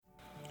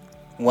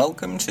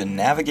Welcome to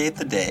Navigate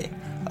the Day,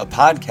 a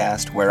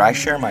podcast where I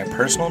share my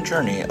personal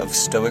journey of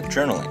Stoic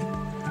journaling.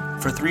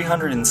 For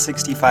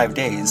 365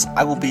 days,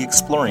 I will be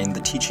exploring the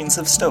teachings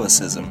of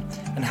Stoicism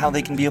and how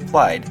they can be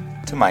applied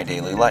to my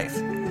daily life.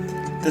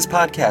 This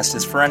podcast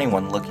is for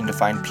anyone looking to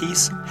find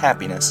peace,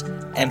 happiness,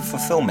 and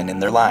fulfillment in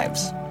their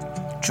lives.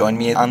 Join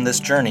me on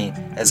this journey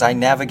as I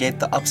navigate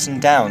the ups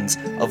and downs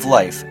of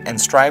life and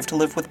strive to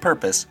live with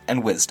purpose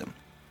and wisdom.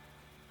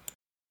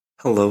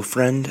 Hello,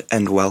 friend,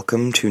 and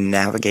welcome to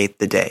Navigate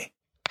the Day.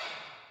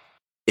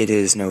 It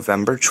is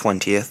November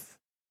 20th,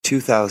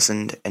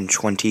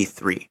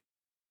 2023.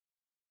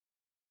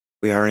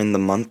 We are in the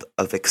month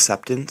of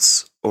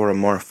acceptance, or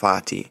amor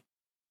fati,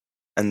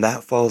 and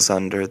that falls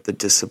under the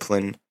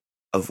discipline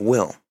of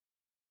will.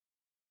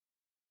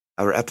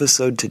 Our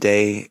episode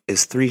today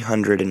is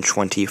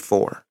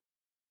 324.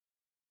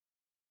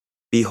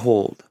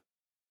 Behold,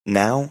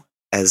 now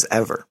as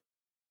ever.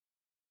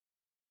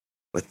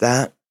 With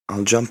that,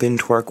 I'll jump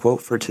into our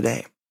quote for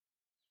today.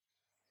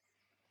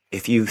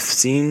 If you've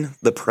seen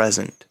the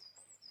present,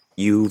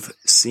 you've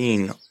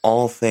seen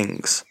all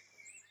things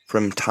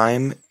from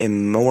time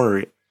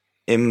immemorial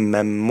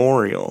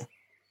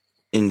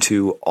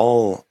into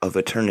all of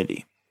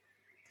eternity.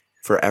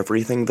 For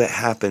everything that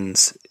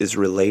happens is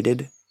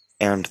related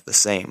and the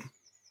same.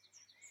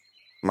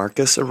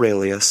 Marcus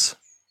Aurelius,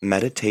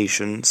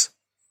 Meditations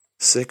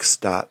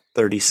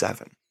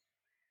 6.37.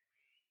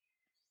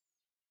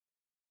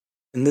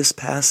 In this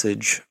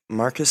passage,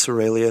 Marcus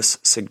Aurelius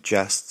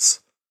suggests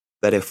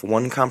that if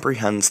one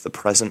comprehends the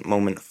present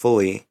moment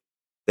fully,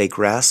 they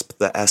grasp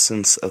the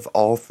essence of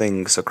all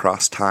things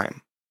across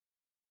time.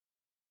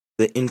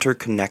 The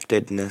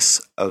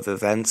interconnectedness of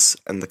events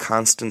and the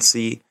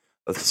constancy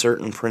of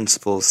certain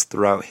principles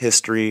throughout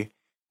history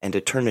and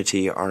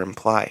eternity are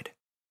implied.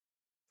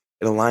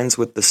 It aligns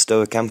with the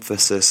Stoic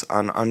emphasis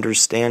on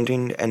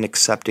understanding and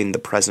accepting the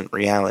present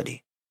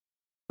reality,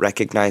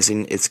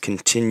 recognizing its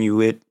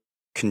continuity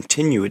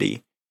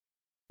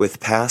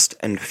with past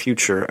and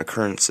future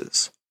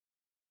occurrences.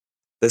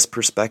 This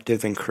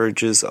perspective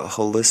encourages a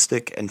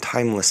holistic and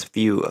timeless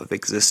view of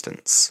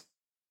existence.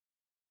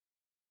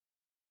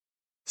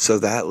 So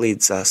that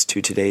leads us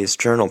to today's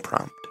journal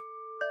prompt.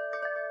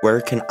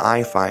 Where can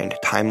I find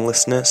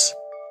timelessness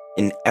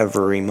in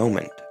every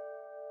moment?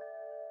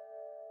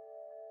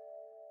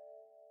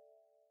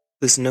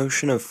 This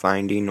notion of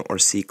finding or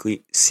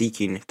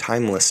seeking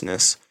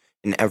timelessness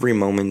in every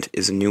moment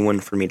is a new one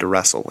for me to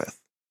wrestle with.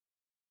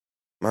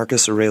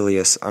 Marcus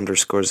Aurelius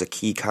underscores a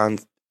key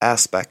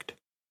aspect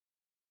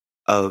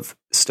of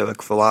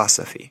Stoic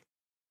philosophy,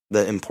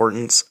 the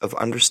importance of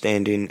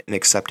understanding and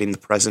accepting the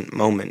present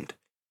moment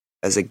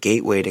as a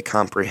gateway to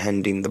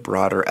comprehending the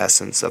broader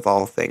essence of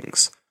all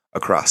things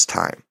across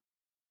time.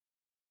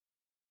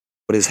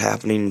 What is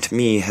happening to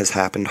me has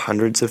happened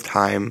hundreds of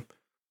times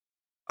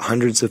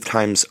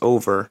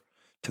over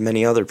to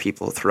many other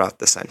people throughout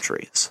the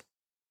centuries.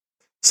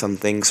 Some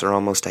things are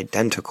almost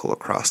identical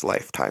across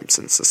lifetimes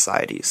and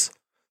societies,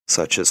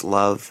 such as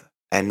love,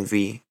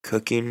 envy,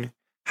 cooking,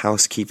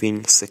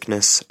 housekeeping,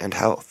 sickness, and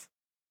health.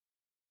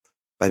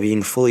 By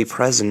being fully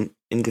present,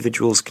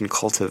 individuals can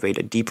cultivate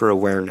a deeper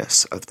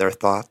awareness of their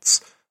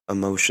thoughts,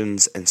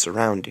 emotions, and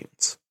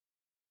surroundings.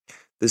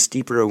 This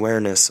deeper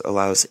awareness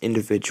allows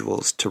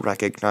individuals to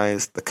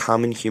recognize the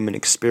common human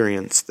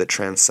experience that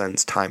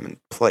transcends time and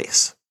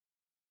place.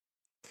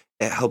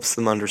 It helps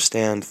them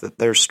understand that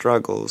their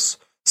struggles,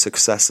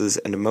 successes,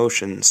 and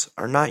emotions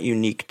are not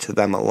unique to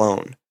them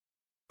alone,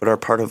 but are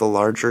part of a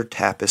larger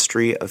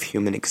tapestry of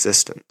human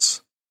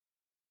existence.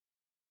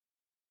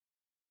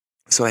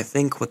 So I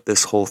think what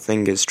this whole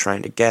thing is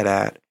trying to get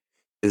at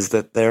is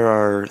that there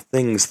are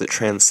things that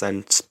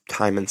transcend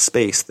time and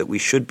space that we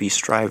should be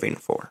striving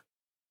for.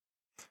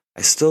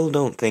 I still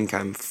don't think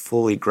I'm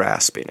fully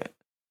grasping it.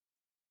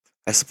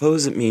 I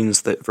suppose it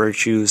means that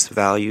virtues,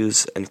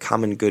 values, and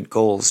common good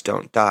goals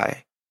don't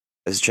die,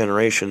 as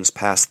generations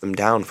pass them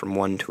down from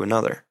one to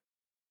another.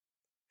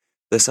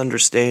 This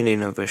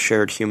understanding of a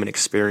shared human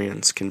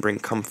experience can bring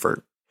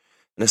comfort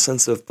and a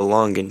sense of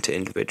belonging to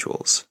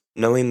individuals,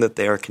 knowing that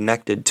they are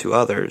connected to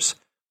others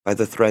by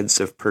the threads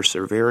of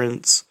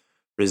perseverance,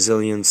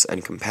 resilience,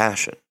 and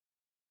compassion.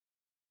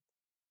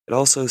 It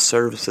also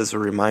serves as a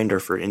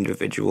reminder for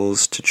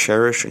individuals to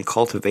cherish and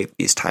cultivate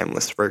these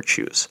timeless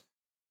virtues,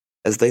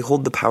 as they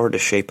hold the power to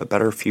shape a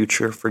better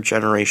future for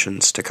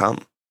generations to come.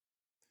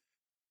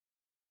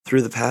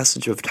 Through the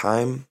passage of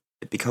time,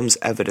 it becomes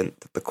evident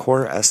that the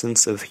core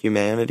essence of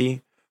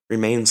humanity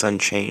remains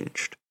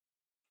unchanged.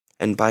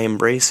 And by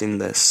embracing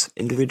this,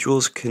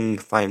 individuals can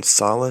find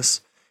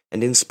solace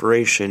and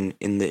inspiration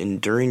in the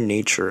enduring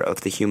nature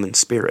of the human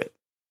spirit.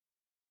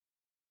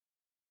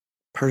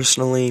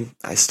 Personally,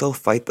 I still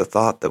fight the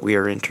thought that we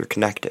are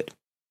interconnected.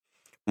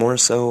 More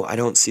so, I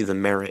don't see the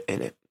merit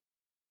in it.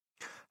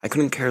 I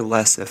couldn't care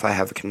less if I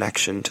have a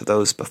connection to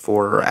those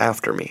before or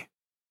after me.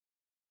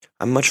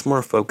 I'm much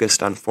more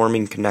focused on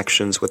forming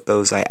connections with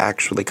those I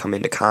actually come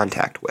into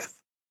contact with.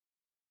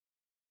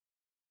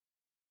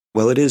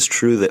 While it is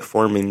true that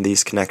forming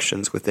these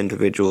connections with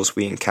individuals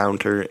we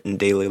encounter in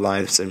daily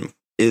lives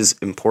is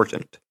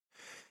important,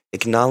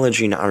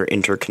 acknowledging our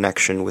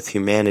interconnection with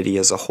humanity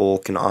as a whole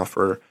can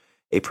offer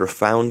a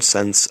profound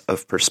sense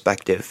of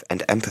perspective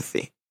and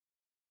empathy.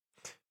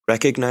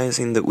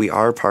 Recognizing that we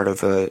are part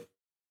of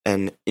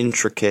an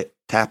intricate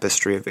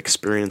tapestry of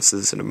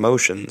experiences and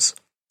emotions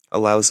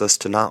allows us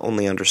to not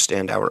only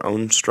understand our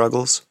own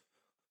struggles,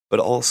 but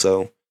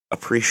also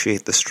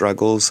appreciate the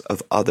struggles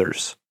of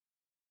others,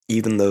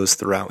 even those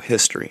throughout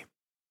history.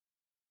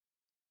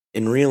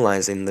 In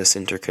realizing this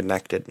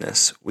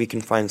interconnectedness, we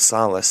can find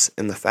solace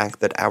in the fact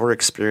that our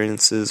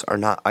experiences are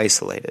not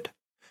isolated,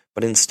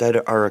 but instead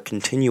are a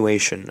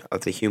continuation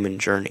of the human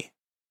journey.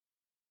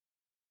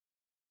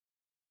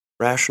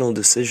 Rational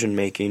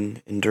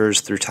decision-making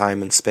endures through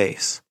time and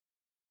space,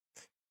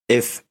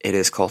 if it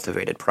is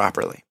cultivated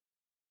properly.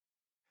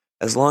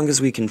 As long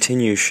as we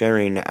continue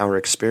sharing our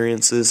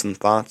experiences and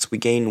thoughts, we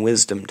gain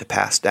wisdom to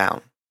pass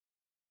down.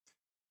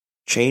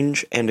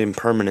 Change and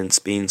impermanence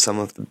being some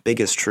of the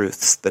biggest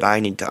truths that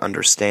I need to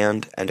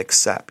understand and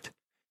accept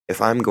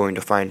if I'm going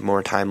to find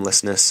more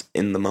timelessness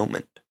in the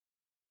moment.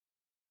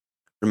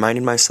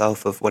 Reminding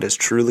myself of what is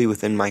truly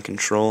within my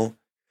control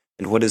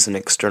and what is an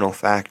external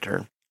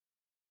factor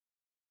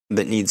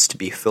that needs to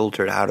be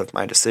filtered out of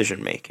my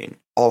decision-making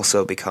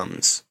also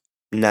becomes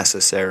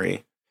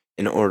necessary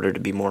in order to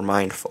be more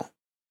mindful.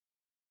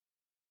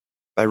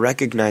 By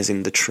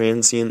recognizing the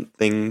transient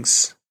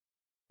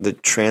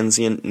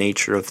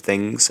nature of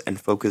things and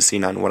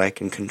focusing on what I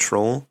can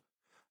control,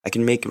 I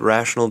can make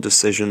rational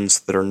decisions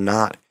that are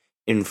not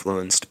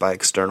influenced by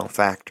external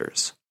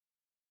factors.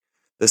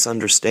 This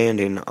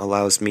understanding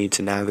allows me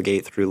to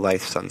navigate through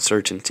life's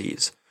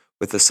uncertainties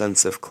with a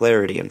sense of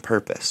clarity and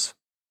purpose.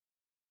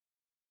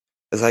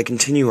 As I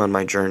continue on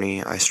my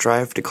journey, I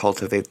strive to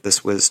cultivate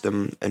this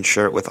wisdom and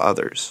share it with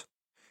others,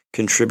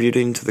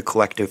 contributing to the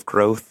collective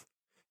growth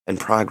and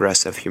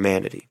progress of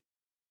humanity.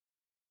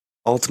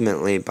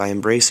 Ultimately, by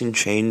embracing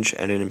change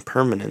and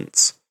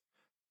impermanence,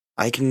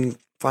 I can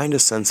find a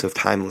sense of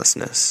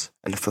timelessness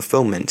and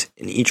fulfillment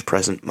in each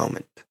present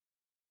moment.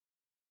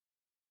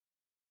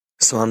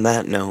 So on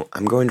that note,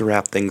 I'm going to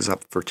wrap things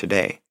up for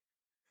today,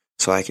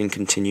 so I can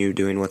continue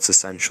doing what's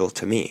essential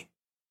to me.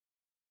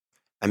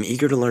 I'm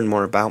eager to learn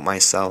more about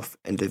myself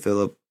and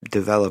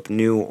develop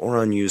new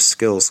or unused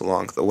skills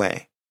along the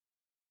way.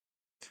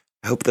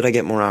 I hope that I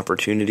get more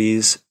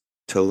opportunities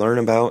to learn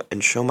about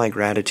and show my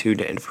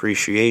gratitude and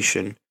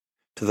appreciation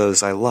to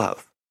those I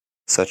love,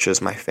 such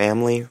as my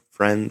family,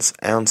 friends,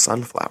 and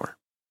Sunflower.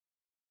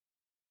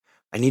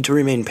 I need to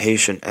remain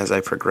patient as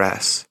I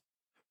progress,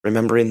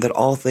 remembering that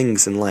all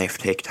things in life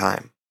take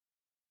time.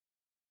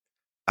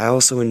 I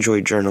also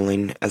enjoy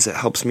journaling as it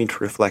helps me to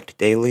reflect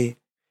daily,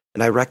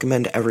 and I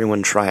recommend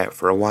everyone try it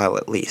for a while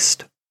at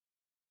least.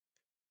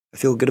 I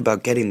feel good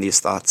about getting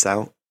these thoughts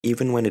out,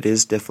 even when it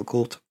is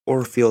difficult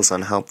or feels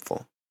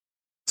unhelpful.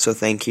 So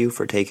thank you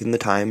for taking the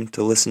time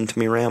to listen to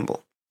me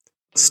ramble.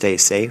 Stay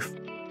safe,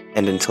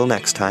 and until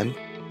next time,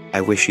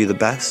 I wish you the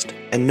best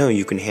and know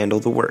you can handle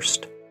the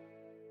worst.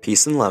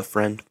 Peace and love,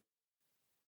 friend.